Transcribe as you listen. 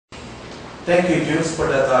Thank you, Jules, for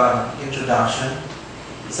that introduction.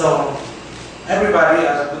 So, everybody,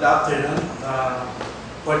 good afternoon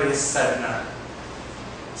for this seminar.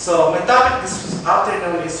 So, my topic this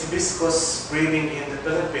afternoon is hibiscus breeding in the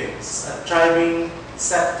Philippines, a thriving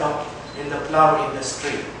sector in the flower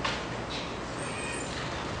industry.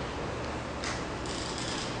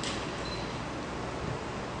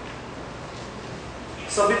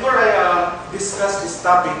 So, before I discuss this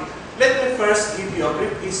topic, let me first give you a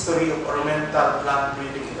brief history of ornamental plant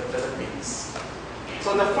breeding in the Philippines.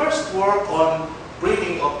 So the first work on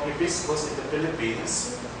breeding of hibiscus in the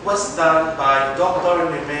Philippines was done by Dr.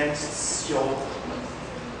 Nemesio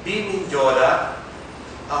B. Mindiola,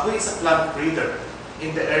 who is a plant breeder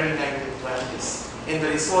in the early 1920s. And the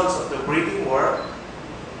results of the breeding work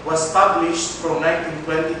was published from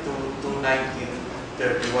 1922 to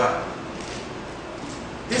 1931.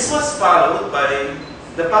 This was followed by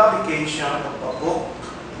the publication of a book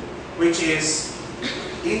which is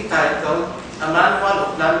entitled A Manual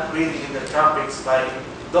of Plant Breeding in the Tropics by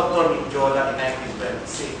Dr. Mindiola in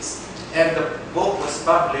 1926. And the book was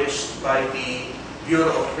published by the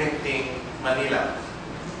Bureau of Printing, Manila.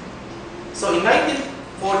 So in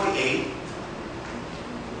 1948,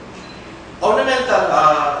 ornamental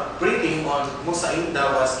breeding on Musa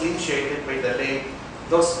Inda was initiated by the late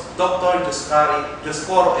Dr.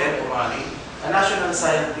 Dioscoro M. Umali, a national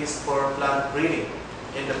scientist for plant breeding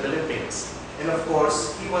in the Philippines. And of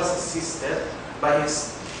course, he was assisted by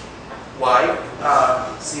his wife,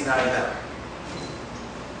 Sinaida.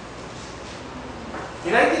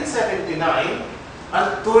 In 1979,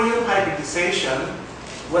 anthurium hybridization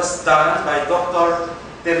was done by Dr.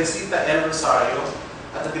 Teresita L. Rosario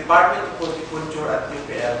at the Department of Horticulture at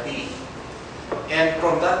UPLB. And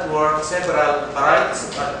from that work, several varieties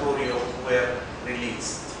of anthurium were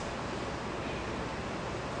released.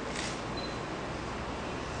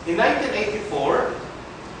 In 1984,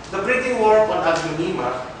 the breeding work on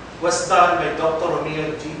Aglonema was done by Dr.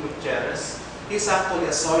 Romeo G. Gutierrez. He's actually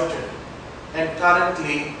a surgeon, and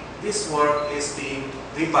currently this work is being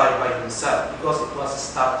revived by himself because it was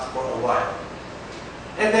stopped for a while.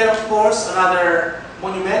 And then, of course, another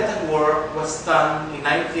monumental work was done in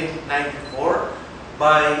 1994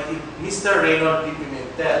 by Mr. Reynold D.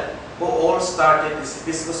 Pimentel, who all started this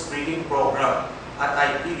hibiscus breeding program at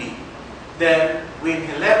IPB. Then, when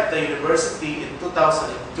he left the university in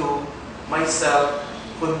 2002, myself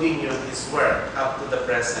continued his work up to the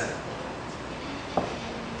present.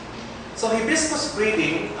 So hibiscus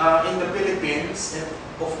breeding in the Philippines, and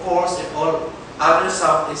of course in all other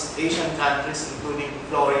Southeast Asian countries, including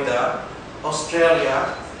Florida,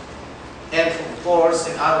 Australia, and of course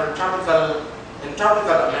in other tropical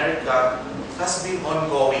America, has been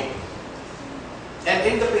ongoing. And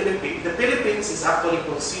in the Philippines is actually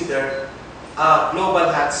considered a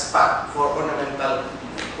global hotspot for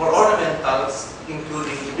ornamentals,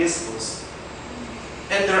 including hibiscus.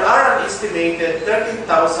 And there are an estimated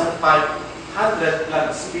 13,500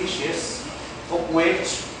 plant species, of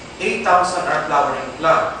which 8,000 are flowering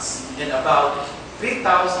plants, and about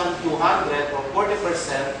 3,200 or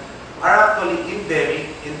 40% are actually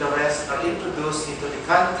endemic, and the rest are introduced into the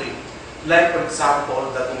country. Like, for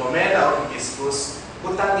example, the gumamela or hibiscus,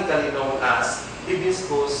 botanically known as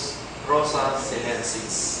Hibiscus rosa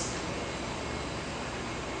sinensis.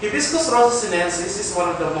 Hibiscus rosa sinensis is one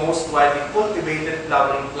of the most widely cultivated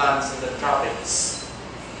flowering plants in the tropics.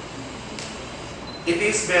 It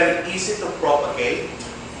is very easy to propagate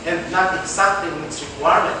and not exactly meets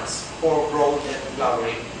requirements for growth and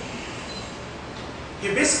flowering.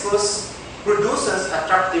 Hibiscus produces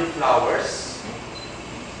attractive flowers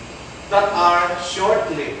that are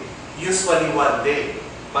short-lived, usually one day,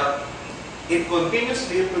 but it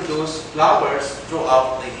continuously produces flowers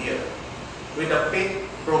throughout the year, with a peak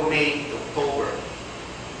from May to October.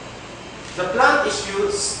 The plant is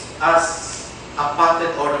used as a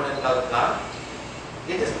potted ornamental plant.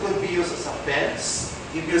 It could be used as a fence.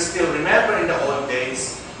 If you still remember in the old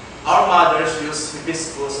days, our mothers used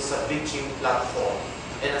hibiscus as a bleaching platform.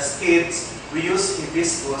 And as kids, we used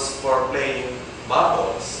hibiscus for playing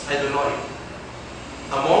bubbles. I don't know if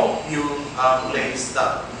among you plays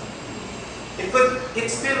that.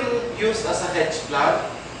 It's still used as a hedge plant,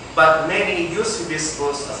 but many use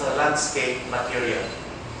hibiscus as a landscape material.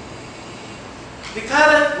 The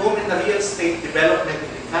current boom in the real estate development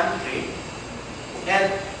in the country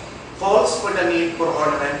and calls for the need for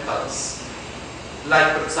ornamentals,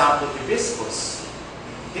 like for example hibiscus.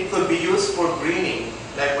 It could be used for greening,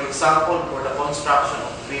 like for example for the construction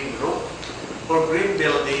of green roof, for green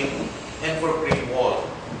building, and for green wall.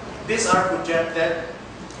 These are projected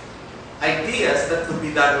ideas that could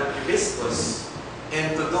be done with hibiscus,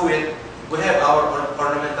 and to do it We have our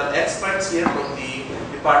ornamental experts here from the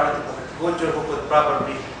Department of Agriculture who could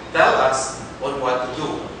probably tell us on what to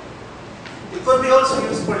do. It could be also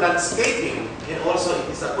used for landscaping, and also it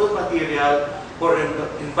is a good material for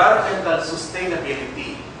environmental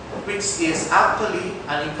sustainability, which is actually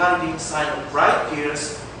an encouraging sign of bright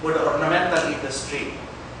years for the ornamental industry.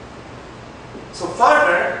 So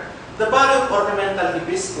further, the value of ornamental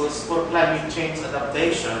hibiscus for climate change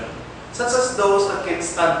adaptation, such as those that can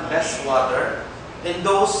stand less water and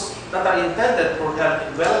those that are intended for health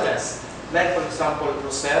and wellness, like for example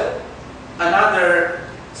Roselle, another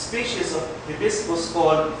species of hibiscus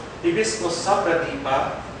called Hibiscus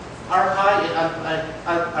sabradipa, are high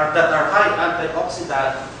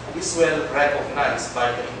antioxidant, is well recognized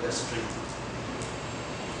by the industry.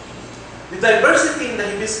 The diversity in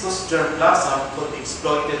the hibiscus germplasm could be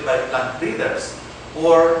exploited by plant breeders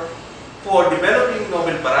or for developing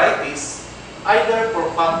novel varieties, either for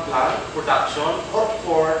plant production or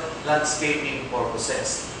for landscaping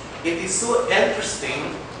purposes. It is so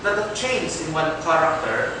interesting that a change in one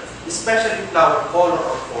character, especially flower color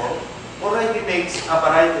or form, already makes a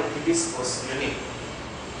variety of hibiscus unique.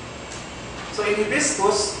 So in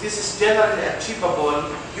hibiscus, this is generally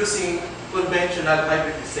achievable using conventional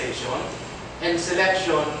hybridization and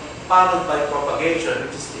selection followed by propagation,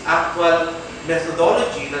 which is the actual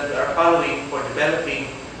methodology that we are following for developing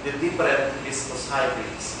the different hibiscus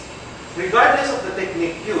hybrids. Regardless of the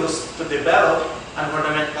technique used to develop an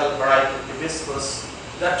ornamental variety of hibiscus,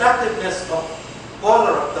 the attractiveness of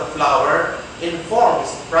color of the flower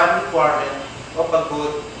informs the prime requirement of a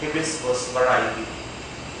good hibiscus variety.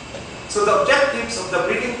 So the objectives of the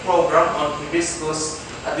breeding program on hibiscus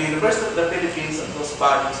at the University of the Philippines at Los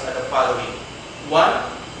Baños are the following. One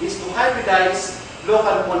is to hybridize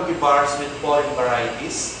local cultivars with foreign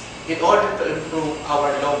varieties in order to improve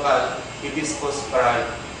our local hibiscus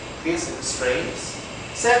varieties and strains.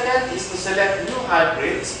 Second is to select new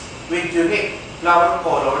hybrids with unique flower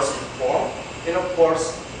colors and form, and of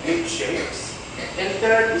course, leaf shapes. And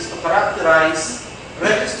third is to characterize,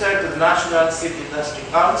 register to the National Seed Industry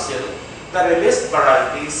Council the released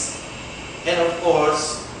varieties, and of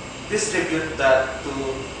course, distribute that to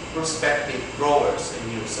prospective growers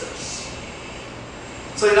and users.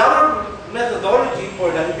 So in our methodology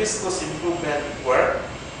for the hibiscus improvement work,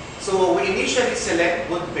 so we initially select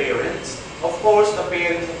good parents. Of course, the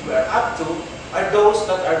parents that we are up to are those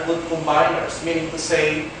that are good combiners, meaning to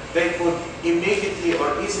say they could immediately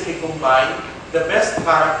or easily combine the best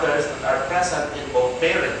characters that are present in both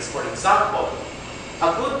parents. For example,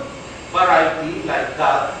 a good variety like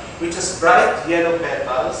that, which has bright yellow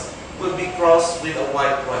petals, could be crossed with a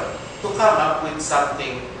white one to come up with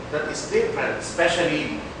something that is different,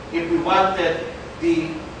 especially if we wanted the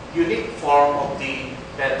unique form of the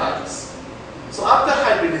petals. So after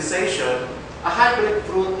hybridization, a hybrid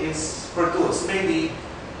fruit is produced. Maybe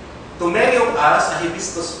to many of us, a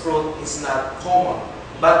hibiscus fruit is not common,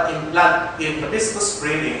 but in hibiscus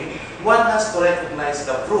breeding, one has to recognize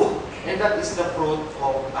the fruit, and that is the fruit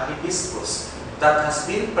of a hibiscus that has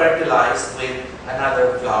been fertilized with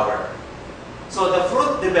another flower. So the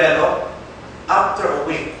fruit develops after a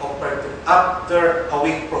week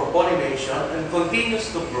from pollination and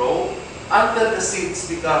continues to grow until the seeds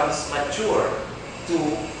becomes mature to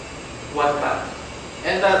 1 month.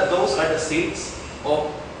 And those are the seeds of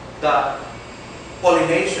the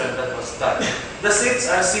pollination that was done. The seeds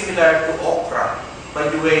are similar to okra. By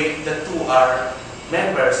the way, the two are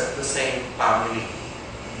members of the same family.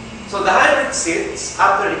 So the hybrid seeds,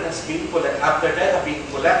 after they have been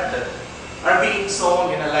collected, are being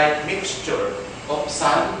sown in a light mixture of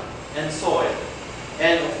sun and soil.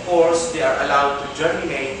 And of course, they are allowed to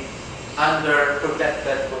germinate under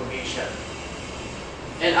protected condition.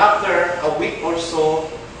 And after a week or so,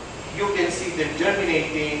 you can see them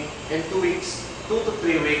germinating. In 2 to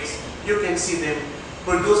 3 weeks, you can see them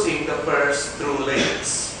producing the first true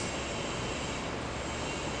leaves.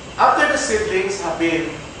 After the seedlings have been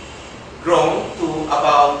grown to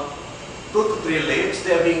about 2 to 3 leaves,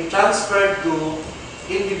 they are being transferred to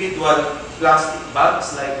individual plastic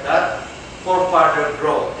bags like that for further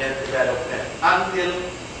growth and development until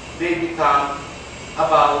they become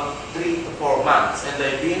about 3 to 4 months and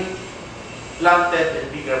they've been planted in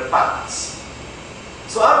bigger pots.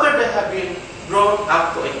 So after they have been grown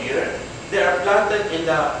up to a year, they are planted in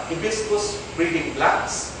the hibiscus breeding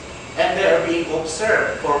blocks and they are being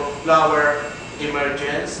observed for flower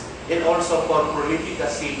emergence and also for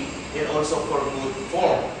prolificacy and also for good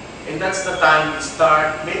form. And that's the time we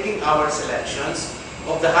start making our selections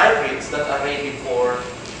of the hybrids that are ready for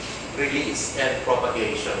release and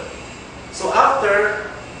propagation. So after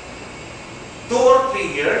 2 or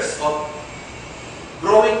 3 years of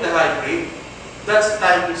the hybrid, that's the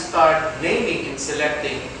time we start naming and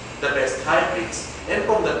selecting the best hybrids. And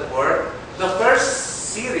from that work, the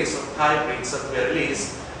first series of hybrids that we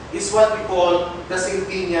released is what we call the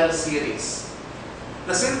Centennial Series.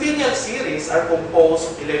 The Centennial Series are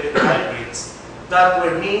composed of 11 hybrids that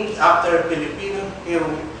were named after Filipino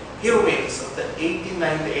heroines of the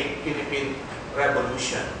 1898 Philippine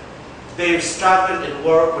Revolution. They struggled and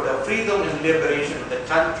worked for the freedom and liberation of the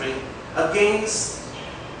country against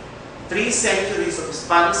 3 centuries of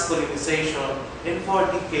Spanish colonization and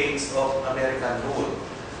 4 decades of American rule.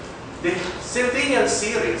 The Centennial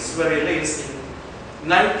Series were released in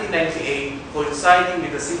 1998, coinciding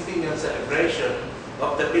with the centennial celebration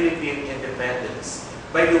of the Philippine independence.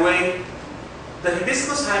 By the way, the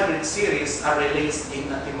Hibiscus Hybrid Series are released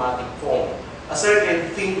in a thematic form. A certain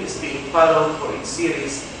theme is being followed for each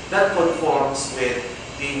series that conforms with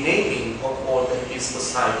the naming of all the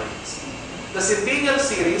Hibiscus hybrids. The Centennial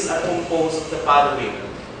Series are composed of the following.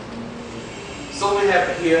 So we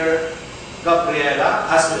have here Gabriela.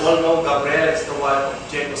 As we all know, Gabriela is the wife of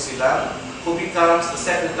Jeco Silang, who becomes the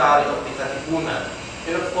secretary of the Katipunan.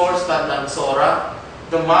 And of course, Tandang Sora,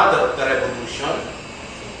 the mother of the revolution.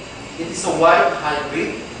 It is a white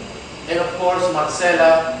hybrid. And of course,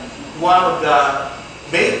 Marcela, one of the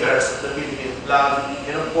makers of the Philippine flag.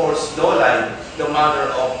 And of course, Lolay, the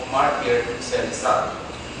mother of martyr Celestin.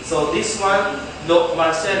 So this one,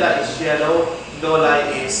 Marcela is yellow,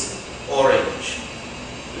 Lolay is orange.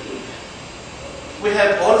 We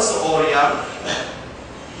have also Oria,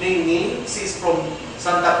 Ning, she's from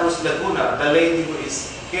Santa Cruz, Laguna, the lady who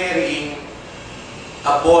is carrying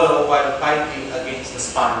a bolo while fighting against the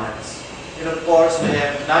Spaniards. And of course, we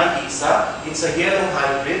have Naisa, it's a yellow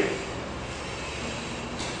hybrid.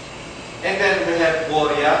 And then we have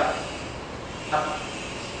Goria.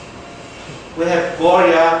 We have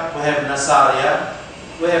Goria, we have Nasaria,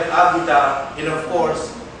 we have Agita, and of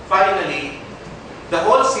course, finally, the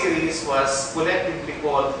whole series was collectively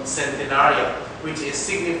called Centenario, which is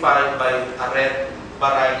signified by a red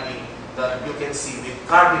variety that you can see with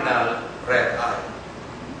cardinal red eye.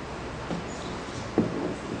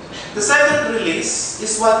 The second release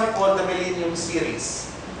is what we call the Millennium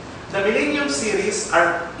Series. The Millennium Series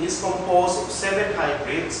is composed of 7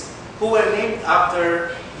 hybrids who were named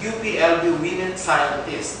after UPLB women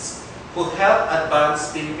scientists who helped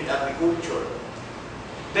advance Philippine agriculture.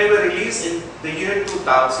 They were released in the year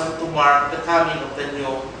 2000 to mark the coming of the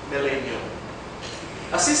new millennium.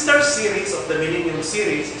 A sister series of the Millennium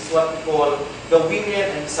Series is what we call the Women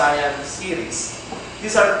and Science Series.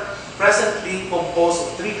 These are presently composed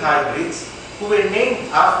of 3 hybrids who were named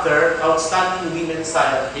after outstanding women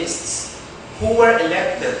scientists who were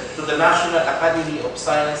elected to the National Academy of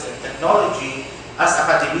Science and Technology as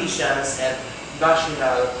academicians and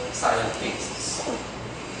national scientists.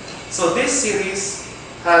 So this series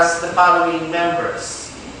has the following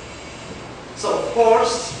members. So of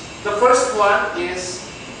course, the first one is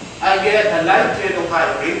I get a light yellow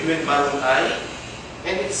hybrid with maroon eye,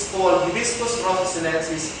 and it's called Hibiscus rosa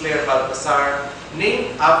sinensis Claire Baltasar,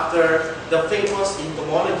 named after the famous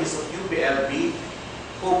entomologist of UPLB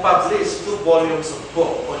who published 2 volumes of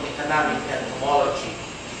book on economic entomology.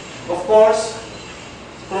 Of course,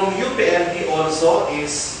 from UPLB also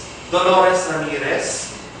is Dolores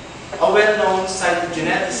Ramirez, a well-known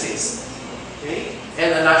cytogeneticist, okay,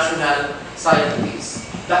 and a national scientist.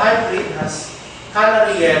 The hybrid has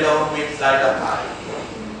canary yellow with lilac eye.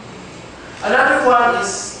 Another one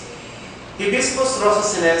is Hibiscus rosa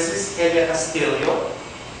sinensis Elia Castillo.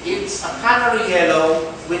 It's a canary yellow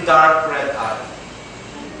with dark red eye.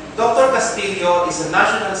 Dr. Castillo is a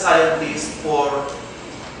national scientist for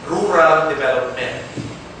rural development.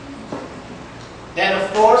 And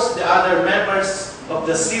of course, the other members of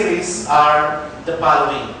the series are the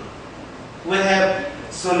following. We have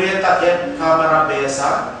Soleta M.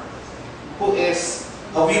 Camarabesa, who is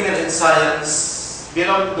a Women in Science,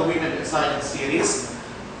 belonging to the Women in Science series.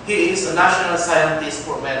 He is a national scientist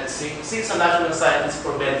for medicine. She's a national scientist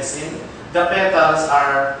for medicine. The petals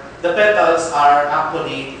are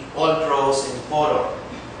actually all rose in color.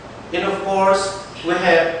 And of course, we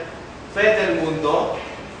have Fidel Mundo,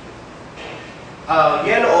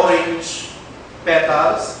 yellow-orange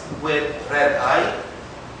petals with red eye.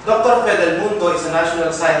 Dr. Fidel Mundo is a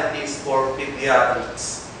national scientist for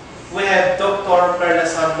pediatrics. We have Dr. Perla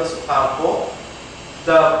Santos Ocampo.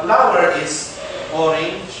 The flower is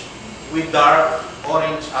orange with dark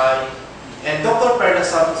orange eye. And Dr. Perla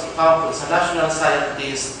Santos Ocampo is a national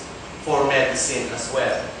scientist for medicine as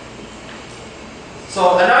well.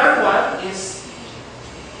 So another one is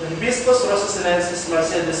the Hibiscus rosa sinensis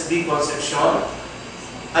Mercedes D. Concepcion,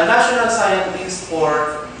 a national scientist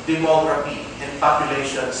for demography and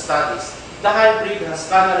population studies. The hybrid has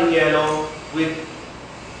canary yellow with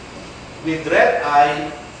red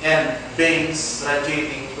eye and veins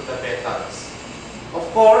radiating to the petals. Of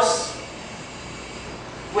course,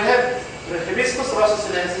 we have Hibiscus rosa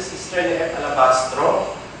sinensis Estrella F.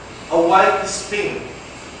 alabastro, a white spin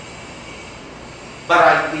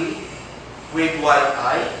variety with white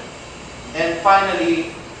eye. And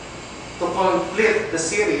finally, to complete the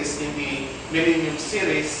series in the Millennium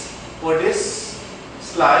series, for this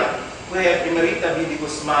slide, we have Emerita B.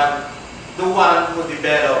 Guzman, the one who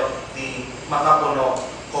developed the Makapuno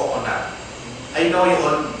coconut. I know you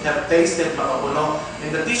all have tasted Makapuno,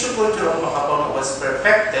 and the tissue culture of Makapuno was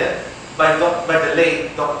perfected by the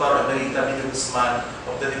late Dr. Emerita B. Guzman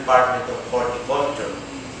of the Department of Horticulture.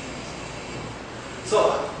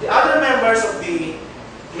 So, the other members of the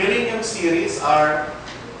Millennium series are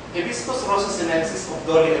Hibiscus rosa sinensis of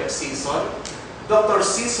Dolly F. Season. Dr.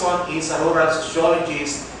 Season is a rural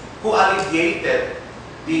sociologist who alleviated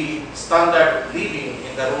the standard of living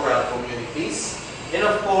in the rural communities. And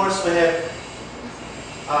of course, we have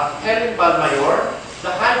Helen Balmayor.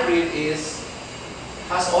 The hybrid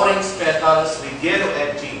has orange petals with yellow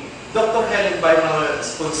edging. Dr. Helen Balmayor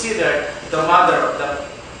is considered the mother of the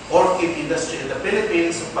orchid industry in the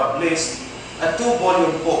Philippines, who published a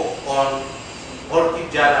 2-volume book on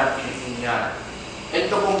Orchidiana Philippiniana. And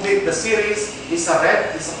to complete the series is a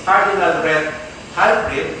cardinal red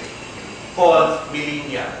hybrid called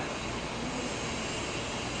Millenia.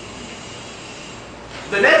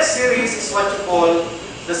 The next series is what you call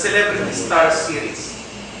the Celebrity Star series.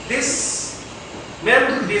 These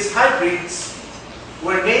hybrids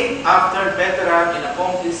were named after veteran and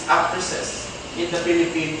accomplished actresses in the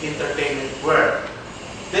Philippine entertainment world.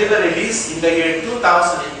 They were released in the year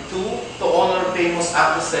 2002 to honor famous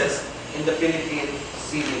actresses in the Philippine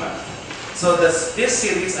cinema. So this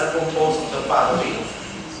series are composed of the following.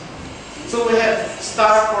 So we have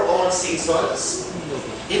Star for All Seasons.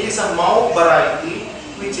 It is a mauve variety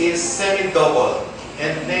which is semi-double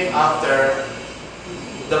and named after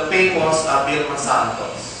the famous Vilma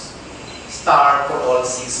Santos. Star for All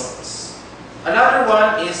Seasons. Another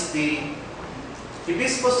one is the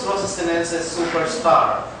Hibiscus rosa sinensis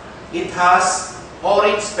Superstar. It has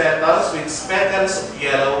orange petals with speckles of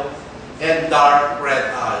yellow and dark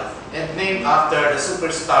red eye, and named after the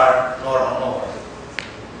superstar Nora Honor.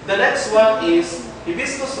 The next one is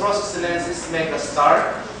Hibiscus rosa sinensis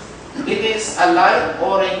Megastar. It is a light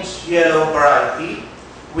orange-yellow variety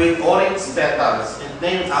with orange petals and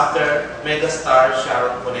named after Megastar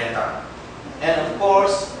Sharon Cuneta. And of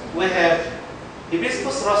course, we have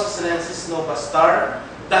Hibiscus rosa sinensis Nova Star.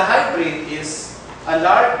 The hybrid is a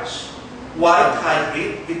large white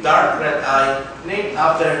hybrid with dark red eye named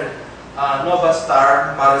after Nova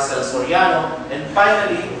Star Maricel Soriano. And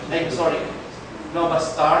finally, Nova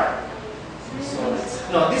Star.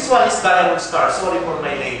 No, this one is Diamond Star. Sorry for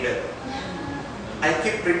my label. I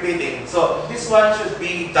keep repeating. So this one should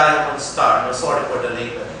be Diamond Star. No, sorry for the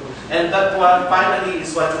label. And that one finally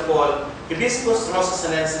is what you call Hibiscus rosa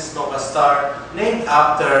sinensis Nova Star, named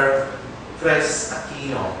after Cres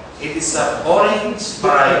Aquino. It is an orange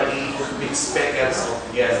variety with speckles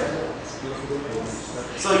of yellow.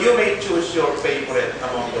 So you may choose your favorite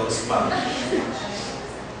among those bunch.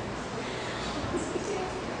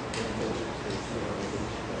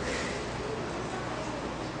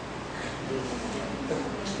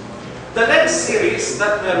 The next series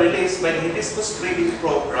that were released by the Hibiscus Breeding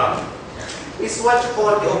Program is what you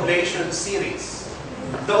call the Oblation series.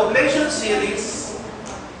 The Oblation series,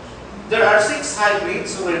 there are 6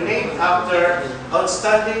 hybrids who were named after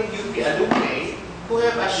outstanding UP alumni who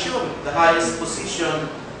have assumed the highest position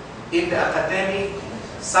in the academic,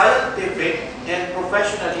 scientific, and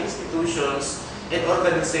professional institutions and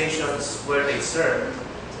organizations where they serve.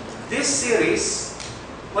 This series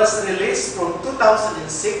was released from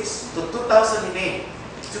 2006 to 2008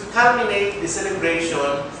 to culminate the celebration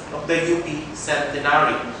of the UP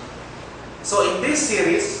centenary. So in this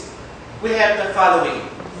series, we have the following.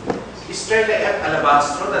 Estrella F.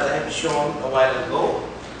 alabastro that I have shown a while ago.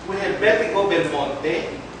 We have Betigo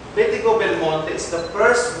Belmonte. Betigo Belmonte is the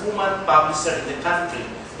first woman publisher in the country,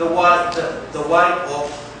 the wife of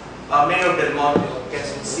Mayor Belmonte of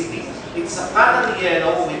Quezon City. It's a canary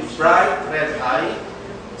yellow with bright red eye,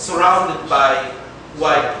 surrounded by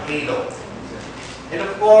white halo. And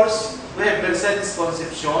of course, we have Mercedes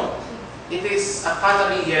Concepcion. It is a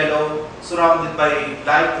canary yellow surrounded by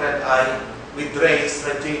light red eye with rays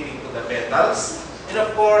radiating to the petals. And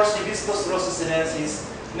of course, Hibiscus rosa sinensis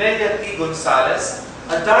Nelia T. Gonzalez,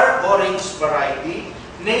 a dark orange variety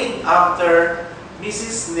named after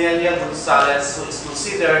Mrs. Nelia Gonzalez, who is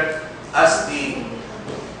considered as the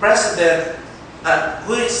president,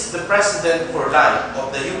 who is the president for life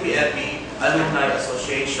of the UPLB Alumni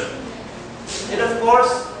Association. And of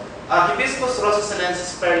course, Hibiscus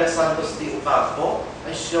rosasinensis Perla Santos de Ocampo.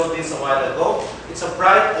 I showed this a while ago. It's a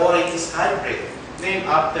bright orange hybrid named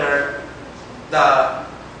after the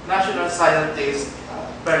national scientist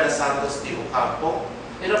Perla Santos de Ocampo.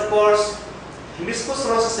 And of course, Hibiscus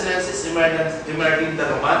rosasinensis emerginda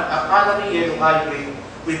naman, a coloring yellow hybrid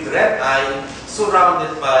with red eye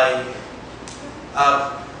surrounded by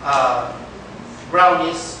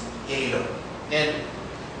brownish halo. And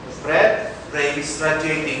red rays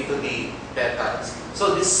radiating to the petals.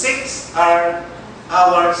 So the 6 are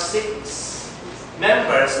our 6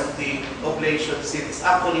 members of the oblation series.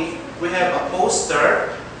 Actually, we have a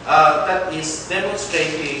poster that is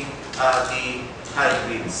demonstrating the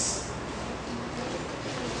hybrids.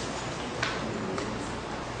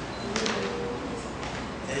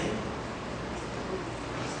 Okay.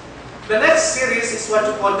 The next series is what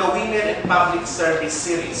you call the Women in Public Service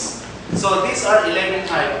series. So these are 11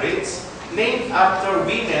 hybrids named after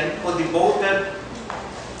women who devoted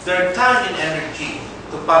their time and energy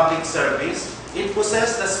to public service and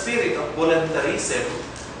possess the spirit of voluntarism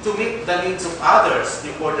to meet the needs of others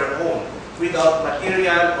before their own without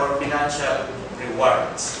material or financial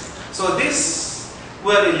rewards. So these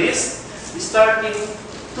were released starting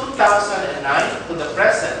 2009 to the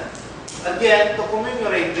present, again to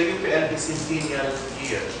commemorate the UPLB centennial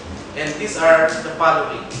year. And these are the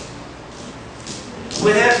following.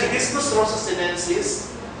 We have Hibiscus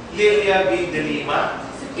rosasinensis, Lilia B. de Lima.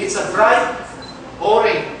 It's a bright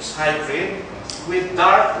orange hybrid with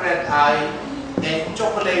dark red eye and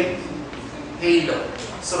chocolate halo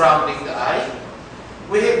surrounding the eye.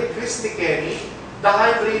 We have Christy Kenny. The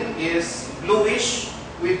hybrid is bluish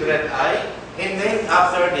with red eye and named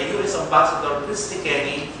after the U.S. Ambassador Christy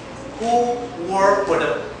Kenny, who worked for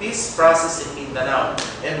the peace process in Mindanao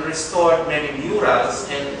and restored many murals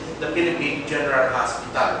in the Philippine General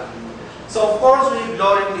Hospital. So of course we have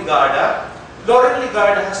Lauren Ligarda. Lauren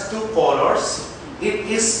Ligarda has 2 colors. It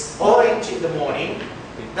is orange in the morning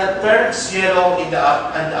that turns yellow in the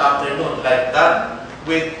afternoon, like that,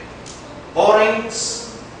 with orange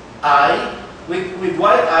eye, with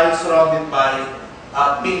white eye surrounded by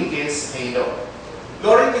a pinkish halo.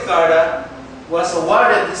 Lauren Ligarda was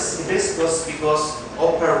awarded this hibiscus because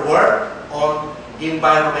of her work on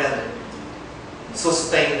environment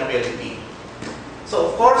sustainability. So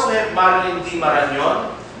of course we have Marilyn D.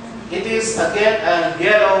 Marañon. It is again a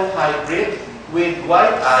yellow hybrid with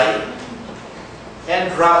white eye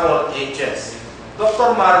and ruffled edges.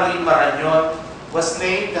 Dr. Marilyn Marañon was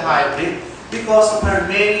named the hybrid because of her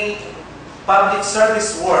many public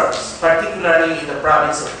service works, particularly in the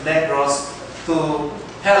province of Negros, to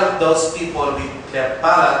help those people with their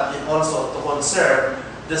palate and also to conserve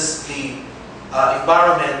the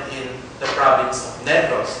environment in the province of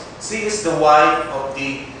Negros. She is the wife of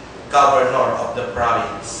the governor of the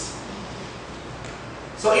province.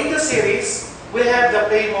 So in the series, we have the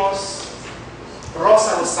famous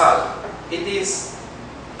Rosa Rosal. It is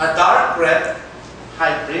a dark red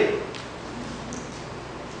hybrid.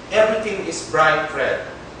 Everything is bright red.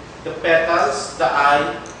 The petals, the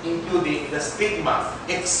eye, including the stigma,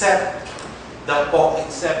 except the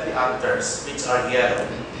anthers, which are yellow.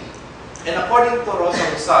 And according to Rosa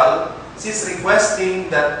Rosal, she's requesting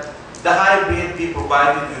that the hybrid be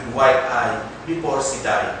provided with white eye before she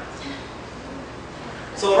died.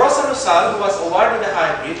 So Rosa Rosal was awarded the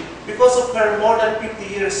hybrid because of her more than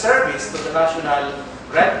 50-year service to the National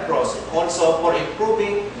Red Cross and also for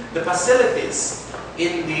improving the facilities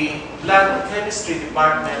in the Blood Chemistry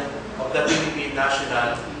Department of the Philippine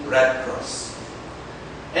National Red Cross.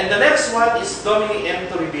 And the next one is Dominic M.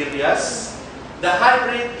 Torribillas. The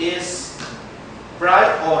hybrid is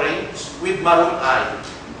bright orange with maroon eye.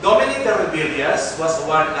 Dominic Torribillas was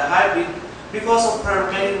awarded the hybrid because of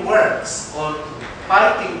her many works on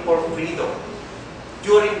fighting for freedom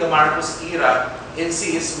during the Marcos era, and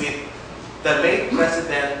she is with the late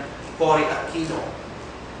President Cory Aquino.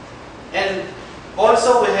 And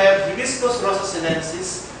also we have Hibiscus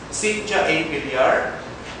rosasinensis, Cynthia A. Villar.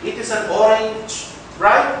 It is an orange,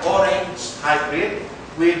 bright orange hybrid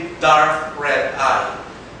with dark red eye.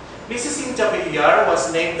 Mrs. Cynthia Villar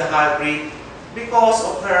was named the hybrid because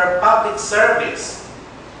of her public service,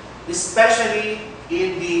 especially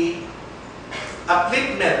in the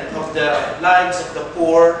upliftment of the lives of the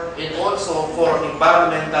poor and also for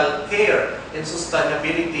environmental care and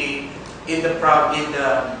sustainability in their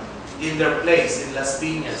place in Los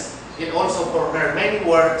Baños, and also for her many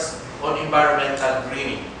works on environmental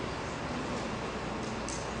greening.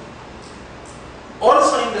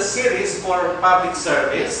 the series for public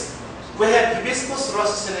service, we have Hibiscus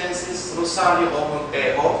rosasinensis Rosario o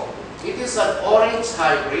Montejo. It is an orange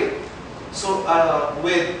hybrid, so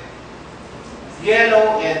with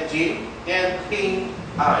yellow edging and pink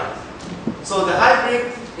eye. So the hybrid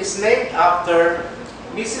is named after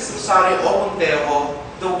Mrs. Rosario O. Montejo,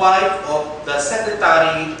 the wife of the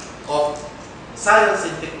Secretary of Science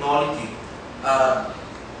and Technology,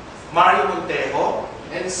 Mario Montejo,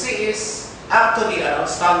 and she is actually an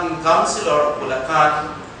outstanding counselor of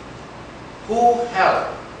Bulacan who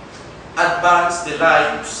helped advance the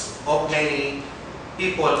lives of many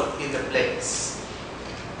people in the place.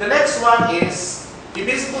 The next one is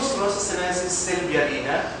Hibiscus rosasinensis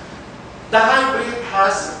silvialina. The hybrid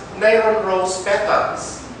has nairon rose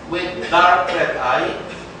petals with dark red eye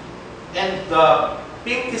and the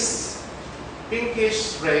pinkish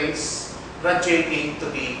rays radiating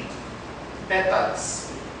to the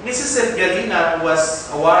petals. Mrs. Silvialina was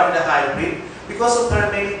awarded the hybrid because of her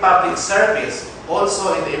many public service,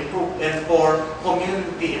 also in the and for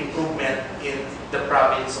community improvement in the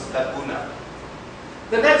province of Laguna.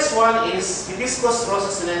 The next one is Hibiscus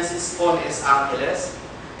rosasinensis Cones Angeles.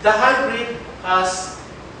 The hybrid has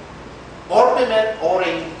ornament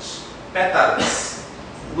orange petals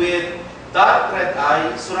with dark red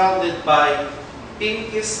eye surrounded by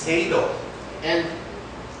pinkish halo and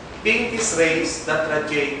pinkish rays that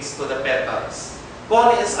radiates to the petals.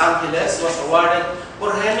 Cones Angeles was awarded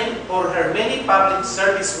for her many public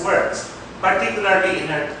service works, particularly in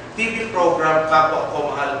her TV program Kapo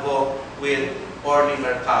Ko Mahal Ko with Orly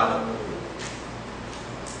Mercado.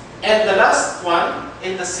 And the last one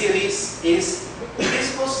in the series is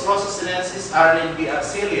Hibiscus rosasinensis RNB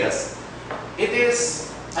axillus. It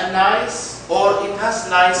is a nice, or it has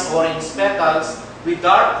nice orange petals with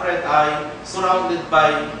dark red eye surrounded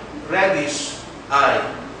by reddish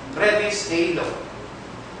halo.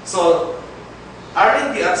 So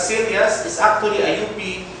RNB axillus is actually a UP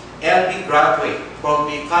LB graduate from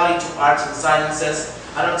the College of Arts and Sciences,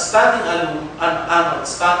 an outstanding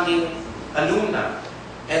alumna,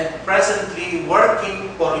 and presently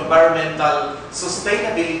working for environmental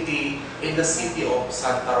sustainability in the city of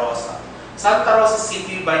Santa Rosa. Santa Rosa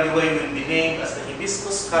City, by the way, will be named as the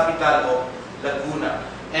Hibiscus capital of Laguna,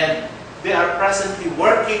 and they are presently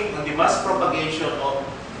working on the mass propagation of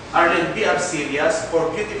RNB axillus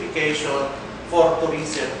for beautification for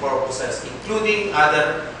tourism purposes, including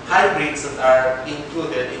other hybrids that are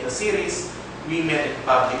included in the series Women in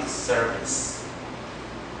Public Service.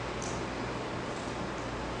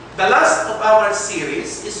 The last of our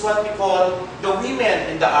series is what we call the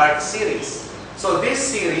Women in the Art series. So this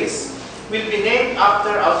series will be named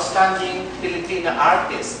after outstanding Filipina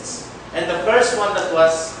artists. And the first one that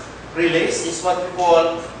was released is what we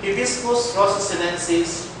call Hibiscus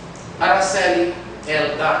rosasinensis Araceli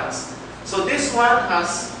L. Dance. So this one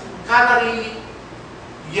has canary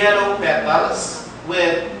yellow petals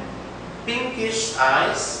with pinkish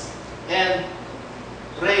eyes and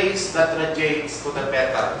rays that radiates to the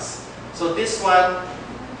petals. So this one,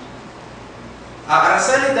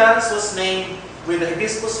 Araceli Dance was named with the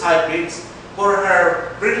Hibiscus hybrids for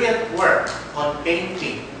her brilliant work on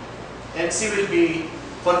painting, and she will be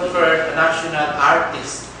conferred a national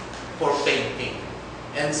artist for painting.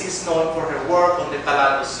 And she's known for her work on the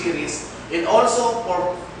Calado series and also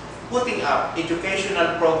for putting up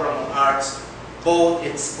educational program on arts both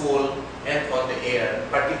in school and on the air,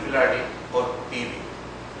 particularly on TV.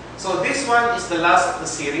 So this one is the last of the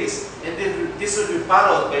series, and then this will be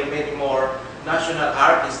followed by many more national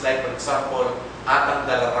artists, like for example, Atang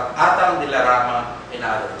de la Rama and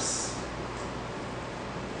others.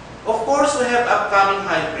 Of course, we have upcoming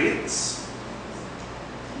hybrids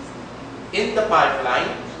in the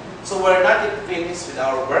pipeline, so we're not yet finished with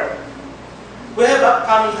our work. We have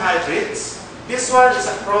upcoming hybrids. This one is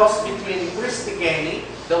a cross between Christy Kenny,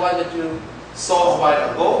 the one that you saw a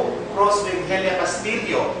while ago, cross with Helia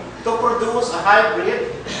Castillo, to produce a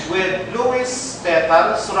hybrid with bluish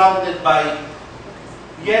petals surrounded by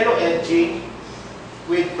yellow edging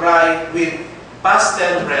with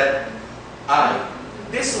pastel red eye.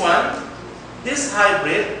 This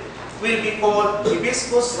hybrid will be called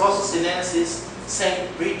Hibiscus rosasinensis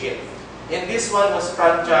St. Bridget. And this one was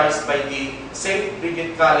franchised by the St.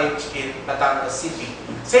 Bridget College in Batangas City.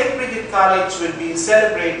 St. Bridget College will be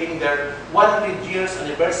celebrating their 100 years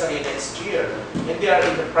anniversary next year. And they are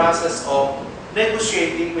in the process of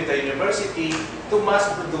negotiating with the university to mass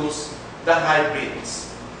produce the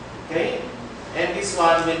hybrids. Okay? And this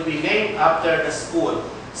one will be named after the school,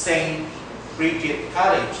 St. Bridget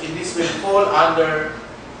College. And this will fall under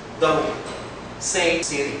the same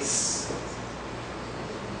series.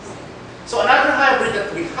 So another hybrid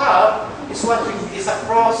that we have is is a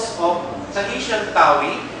cross of Tahitian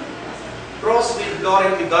Tawi crossed with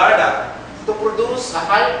Laurel Ligarda to produce a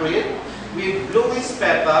hybrid with bluish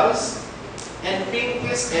petals and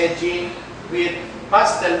pinkish edging with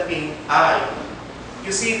pastel pink eye.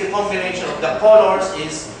 You see the combination of the colors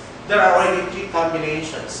is, there are already 3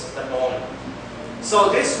 combinations at the moment.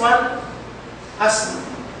 So this one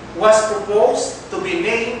was proposed to be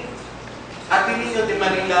named Ateneo de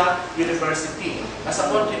Manila University as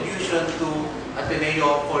a contribution to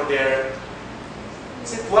Ateneo for their,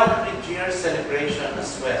 is it 100-year celebration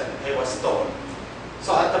as well, I was told.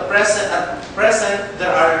 So at present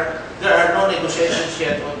there are no negotiations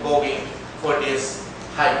yet ongoing for this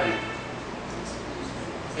hybrid.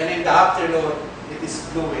 And in the afternoon, it is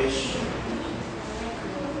bluish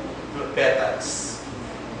blue petals.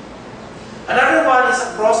 Another one is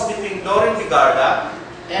a cross between Laurel Ligarda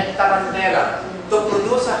and Tarantella to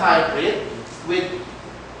produce a hybrid with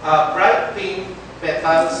bright pink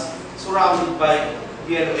petals surrounded by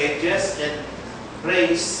yellow edges and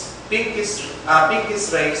rays, pinkish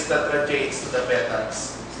rays that radiates to the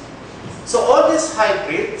petals. So all these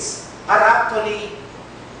hybrids are actually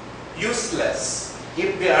useless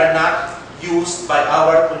if they are not used by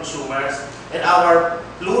our consumers and our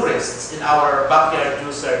plurists in our backyard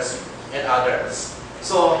users and others.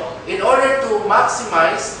 So in order to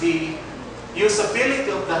maximize the usability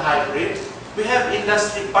of the hybrid, we have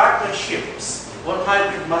industry partnerships on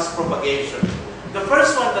hybrid mass propagation. The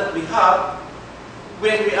first one that we have,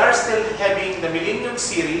 when we are still having the Millennium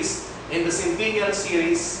Series and the Centennial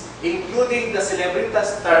Series, including the Celebrita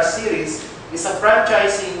Star Series, is a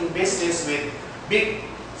franchising business with big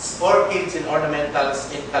orchids and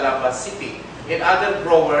ornamentals in Calamba City and other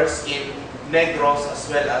growers in Negros as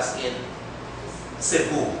well as in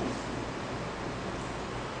Cebu.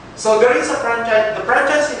 So there is a franchise, the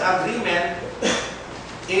franchising agreement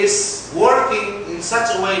is working in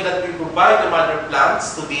such a way that we provide the mother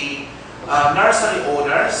plants to the nursery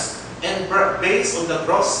owners, and based on the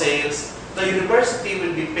gross sales, the university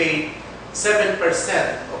will be paid 7%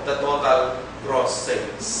 of the total gross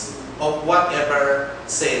sales of whatever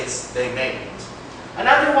sales they make.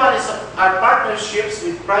 Another one is our partnerships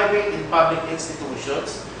with private and public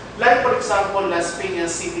institutions, like for example, Las Piñas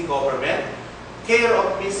City Government, care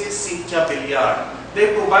of Mrs. Cynthia Villar.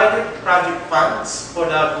 They provided project funds for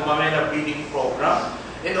the Gumamela breeding program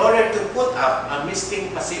in order to put up a misting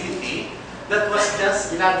facility that was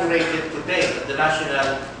just inaugurated today at the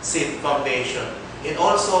National Seed Foundation. It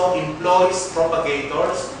also employs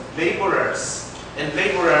propagators, laborers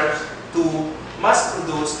to mass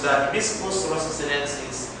produce the Hibiscus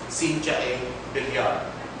rosasinensis Cynthia Villar.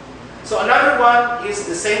 So another one is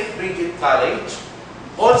the St. Bridget College,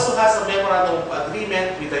 also has a memorandum of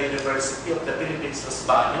agreement with the University of the Philippines, Los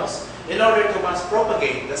Baños, in order to mass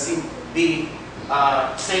propagate the St.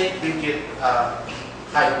 Bridget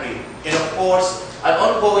hybrid. And of course, an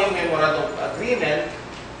ongoing memorandum of agreement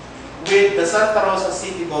with the Santa Rosa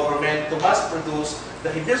City Government to mass produce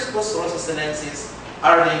the Hibiscus rosasinensis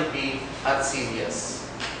RLB at Sirius.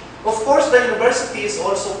 Of course, the university is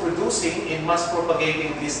also producing and mass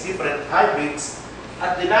propagating these different hybrids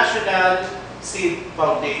at the National Seed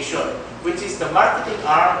Foundation, which is the marketing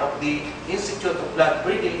arm of the Institute of Plant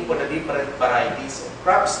Breeding for the different varieties of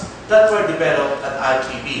crops that were developed at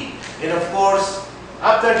IPB. And of course,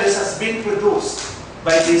 after this has been produced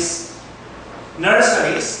by these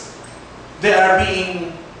nurseries, they are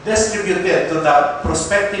being distributed to the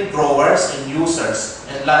prospective growers and users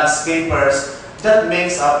and landscapers that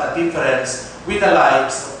makes up a difference with the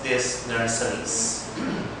lives of these nurseries.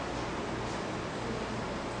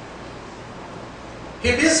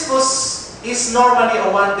 Hibiscus is normally a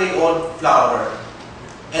one-day-old flower,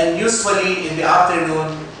 and usually in the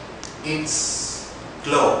afternoon it's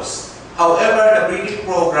closed. However, the breeding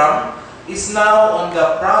program is now on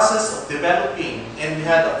the process of developing, and we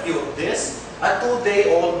had a few of this, a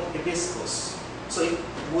 2-day-old hibiscus. So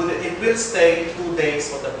it will stay 2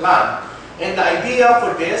 days on the plant. And the idea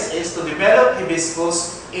for this is to develop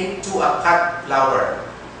hibiscus into a cut flower.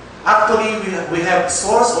 Actually, we have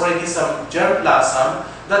sourced already some germplasm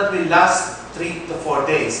that will last 3 to 4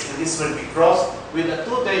 days. And this will be crossed with a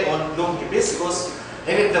 2-day-old bloom hibiscus.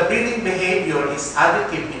 And if the breeding behavior is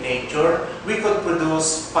additive in nature, we could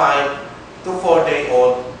produce 5 to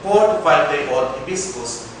 4-day-old, 4 to 5-day-old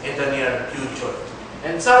hibiscus in the near future.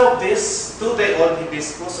 And some of these 2-day-old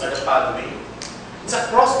hibiscus are the following. It's a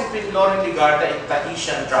cross between Laurel Ligarda and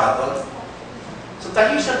Tahitian Dragon. So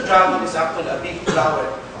Tahitian Dragon is actually a big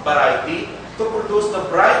flower variety to produce the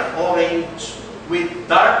bright orange with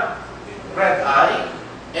dark red eye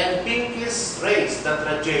and pinkish rays that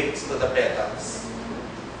radiates to the petals.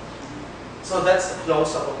 So that's the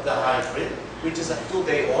close-up of the hybrid, which is a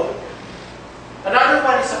 2-day-old. Another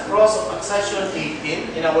one is a cross of Accession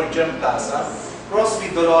 18 in our germ plasma, crossed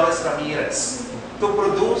with Dolores Ramirez, to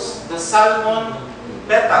produce the salmon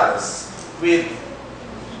petals with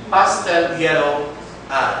pastel yellow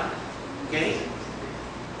eye. Okay?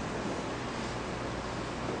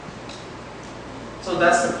 So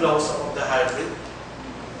that's the close-up of the hybrid.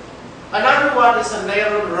 Another one is a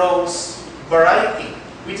Neyron Rose variety,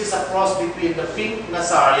 which is a cross between the pink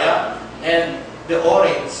Nazaria and the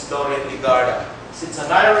orange Dorian Ligarda. It's a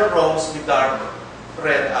Neyron Rose with dark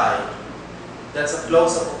red eye. That's a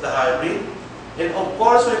close-up of the hybrid. And of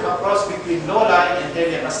course, we have a cross between Noli and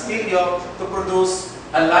Helia Castillo to produce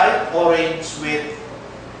a light orange with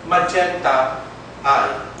magenta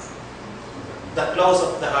eye. The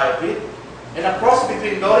close-up of the hybrid. And a cross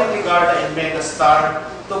between Dorian Ligarda and Megastar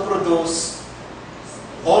to produce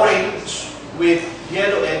orange with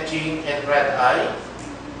yellow edging and red eye.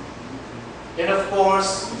 And of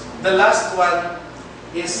course, the last one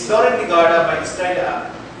is Dorian Ligarda by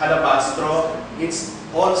Estrella Alabastro. It's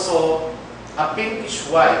also a pinkish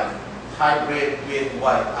white hybrid with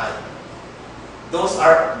white eye. Those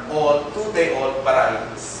are all 2-day-old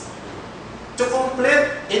varieties. To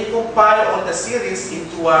complete and compile all the series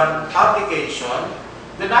into one publication,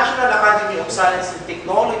 the National Academy of Science and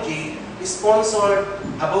Technology sponsored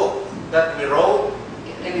a book that we wrote,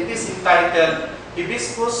 and it is entitled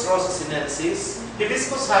Hibiscus Rosa Sinensis,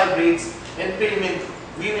 Hibiscus Hybrids and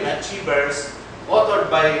Women Achievers,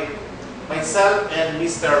 authored by myself and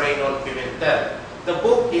Mr. Reynold Pimentel. The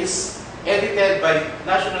book is edited by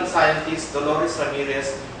National Scientist Dolores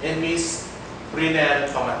Ramirez and Ms. Brinell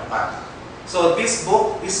Pamatpat. So this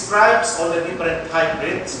book describes all the different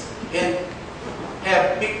hybrids and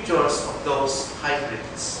have pictures of those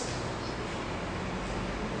hybrids.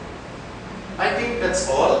 I think that's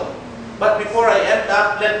all. But before I end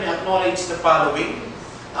up, let me acknowledge the following.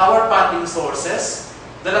 Our funding sources: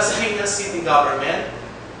 the Las Piñas City Government,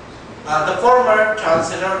 the former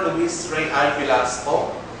Chancellor Luis Rey I.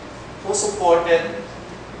 Velasco, who supported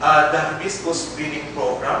the Hibiscus breeding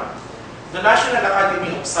program, the National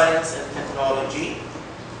Academy of Science and Technology.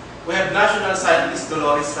 We have National Scientist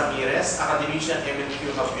Dolores Ramirez, Academician Emil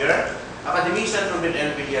Q. Javier, Academician Ruben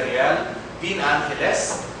L. Villarreal, Dean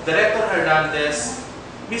Angeles, Director Hernandez,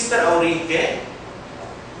 Mr. Aurique,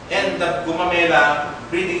 and the Gumamela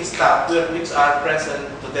breeding staff which are present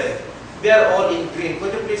today. They are all in green.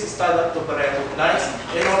 Could you please stand up to be recognized?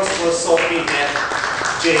 And also Sophie and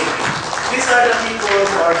Jamie. These are the people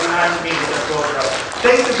who are behind me in the program.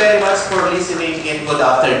 Thank you very much for listening and good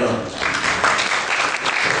afternoon.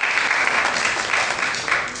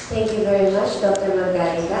 Thank you very much, Dr.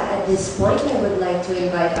 Magdalita. At this point, I would like to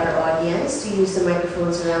invite our audience to use the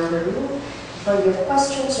microphones around the room for your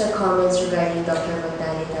questions or comments regarding Dr.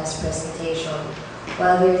 Magdalita's presentation.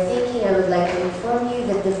 While you're thinking, I would like to inform you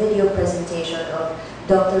that the video presentation of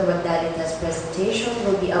Dr. Magdalita's presentation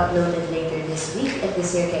will be uploaded later this week at the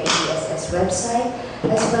SEARCA APSS website,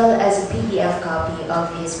 as well as a PDF copy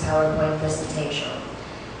of his PowerPoint presentation.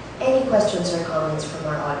 Any questions or comments from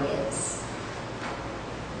our audience?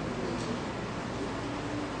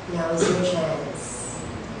 Now is your chance.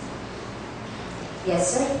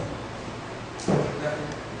 Yes, sir?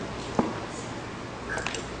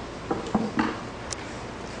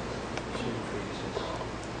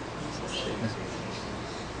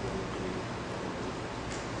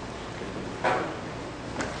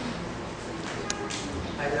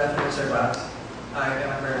 Hi, good afternoon, Sir Babs.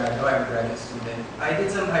 I'm Bernardo. I'm a graduate student. I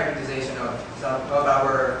did some hybridization of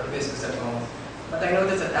our hibiscus at home, but I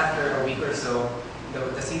noticed that after a week or so,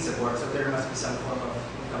 the seeds abort, so there must be some form of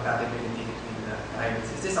incompatibility between the hybrids.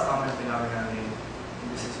 Is this a common phenomenon in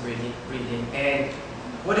hibiscus breeding? And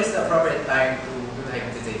what is the appropriate time to do the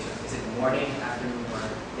hybridization? Is it morning, afternoon, or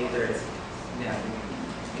later in the afternoon?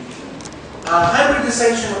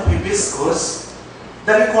 Hybridization of hibiscus,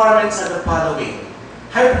 the requirements are the following.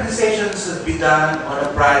 Hybridization should be done on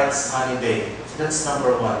a bright sunny day. That's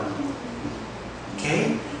number one.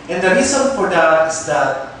 Okay? And the reason for that is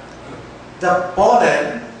that the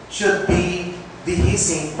pollen should be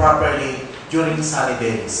dehiscing properly during sunny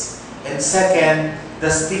days. And second, the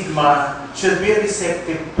stigma should be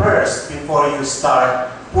receptive first before you start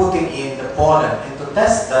putting in the pollen. And to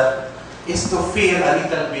test that is to feel a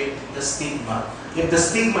little bit the stigma. If the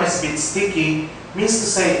stigma is a bit sticky, means to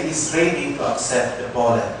say it is ready to accept the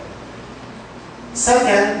pollen.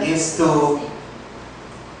 Second is to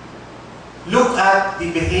look at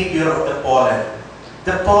the behavior of the pollen.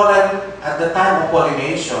 The pollen at the time of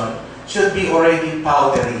pollination should be already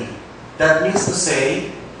powdery. That means to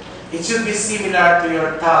say, it should be similar to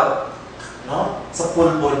your talc, no? Sa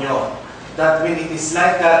pulbo nyo. That when it is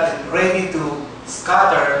like that and ready to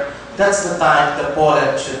scatter, that's the time the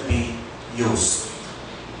pollen should be used.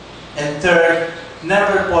 And third,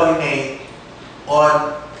 never pollinate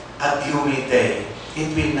on a dewy day.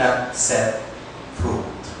 It will not set fruit.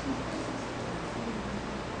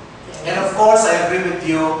 And of course, I agree with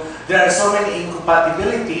you, there are so many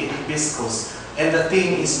incompatibility in hibiscus. And the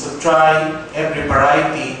thing is to try every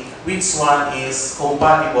variety, which one is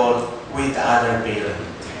compatible with the other parent.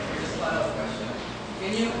 Just one other question.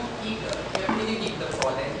 Can you keep the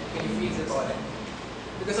pollen? Can you freeze the pollen?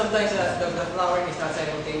 Because sometimes the flowering is not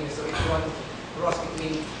simultaneous, so if you want to cross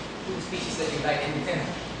between two species that you like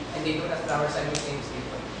and they don't have flowers simultaneously,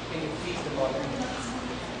 can you freeze the pollen?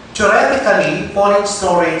 Theoretically, pollen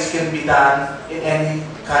storage can be done in any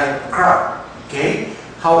kind of crop. Okay?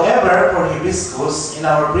 However, for hibiscus, in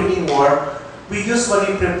our breeding work, we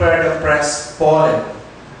usually prepare the pressed pollen.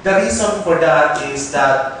 The reason for that is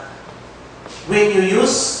that when you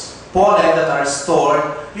use pollen that are stored,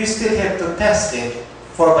 you still have to test it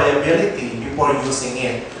for viability before using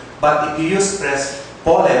it. But if you use pressed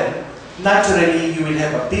pollen, naturally you will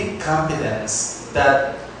have a big confidence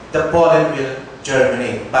that the pollen will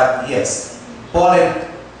germinate. But yes, pollen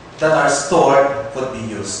that are stored could be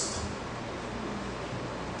used.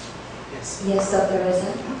 Yes. Yes, Dr.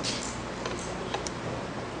 Reza?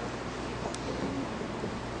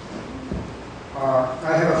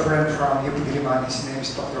 I have a friend from UP Diliman. His name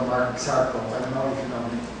is Dr. SEARCA. I don't know if you know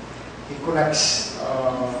him. He collects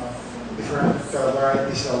different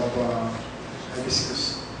varieties of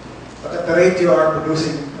hibiscus. But at the rate you are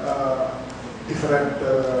producing different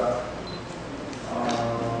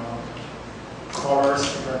colors,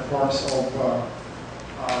 different forms of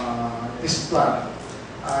this plant,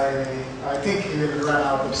 I think he will run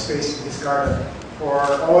out of space in his garden for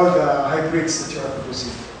all the hybrids that you are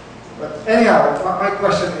producing. But anyhow, my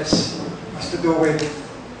question has to do with,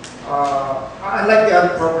 unlike the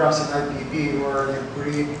other programs in IPB where you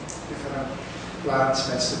breed different plants,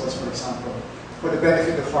 vegetables, for example, for the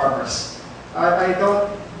benefit of farmers, I don't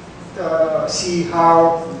see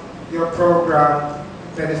how your program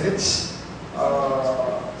benefits.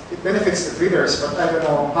 It benefits the breeders, but I don't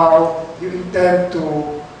know how you intend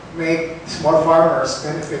to make small farmers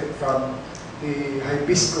benefit from the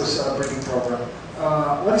hibiscus breeding program.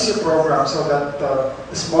 What is your program so that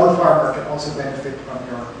the small farmer can also benefit from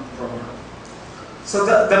your program? So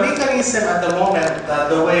the mechanism at the moment,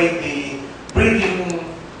 the way the breeding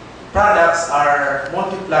products are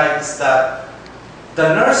multiplied is that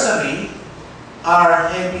the nursery are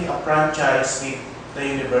having a franchise with the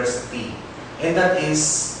university. And that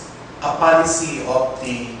is a policy of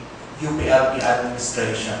the UPLB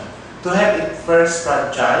administration to have it first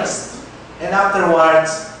franchised and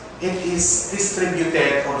afterwards it is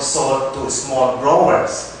distributed or sold to small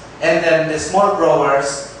growers. And then the small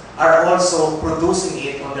growers are also producing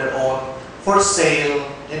it on their own for sale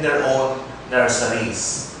in their own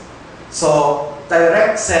nurseries. So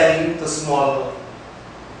direct selling to small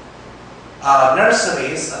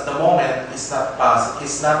nurseries at the moment is not possible,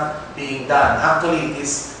 is not being done. Actually, it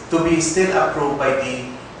is to be still approved by the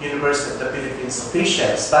University of the Philippines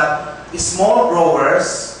officials. But small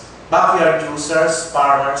growers, backyard users,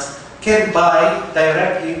 farmers, can buy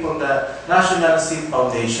directly from the National Seed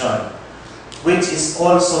Foundation, which is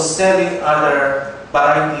also selling other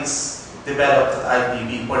varieties developed at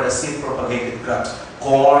IPB for the seed propagated crops,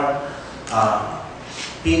 corn,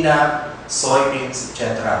 peanut, soybeans,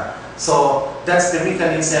 etc. So that's the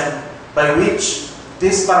mechanism by which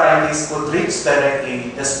these varieties could reach directly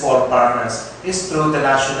the small farmers is through the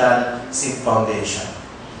National Seed Foundation.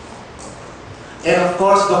 And of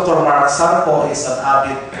course, Dr. Mark Sampo is an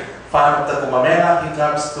avid fan of the Gumamela. He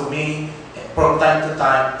comes to me from time to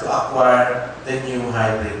time to acquire the new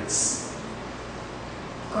hybrids.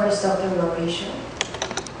 Of course, Dr. Mauricio.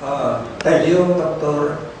 Thank you,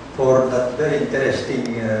 Doctor, for that very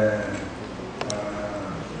interesting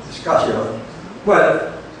discussion.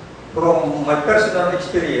 Well, from my personal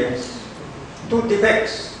experience, two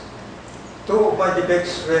of my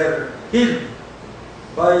defects were healed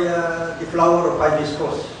by the flower of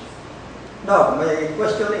hibiscus. Now, my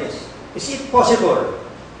question is it possible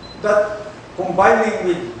that combining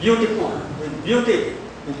with beauty,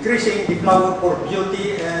 increasing the flower for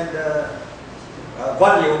beauty and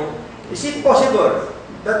value, is it possible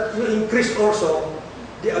that you increase also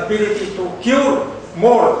the ability to cure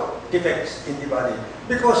more defects in the body?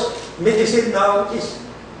 Because medicine now is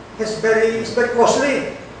very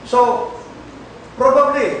costly. So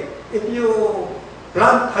probably if you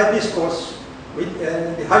plant hibiscus with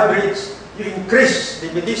the hybrids, you increase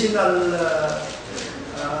the medicinal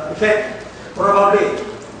effect. Probably,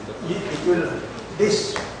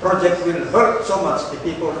 this project will hurt so much the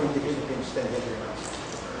people in the Philippines. Thank you very much.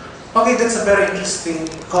 Okay, that's a very interesting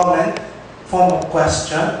comment, form of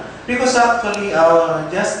question. Because actually,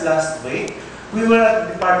 just last week, we were at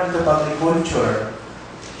the Department of Agriculture.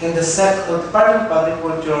 In the Department of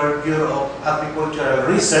Agriculture, Bureau of Agricultural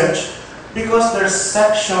Research, because their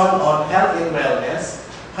section on health and wellness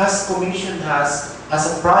has commissioned us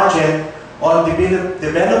as a project on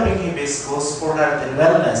developing hibiscus for health and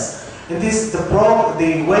wellness. And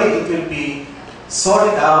the way it will be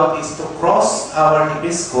sorted out is to cross our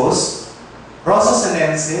hibiscus, Rosa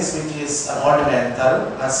sinensis, which is an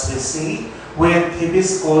ornamental, as we see, with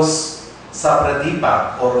Hibiscus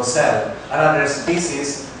sabradipa or roselle, another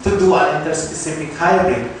species, to do an interspecific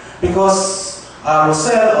hybrid. Because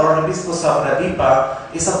roselle or Hibiscus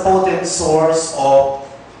sabradipa is a potent source of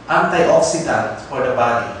antioxidant for the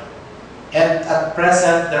body. And at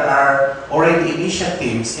present, there are already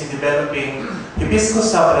initiatives in developing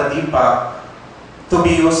Hibiscus sabradipa to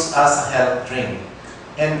be used as a health drink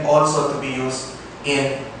and also to be used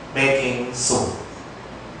in making soup.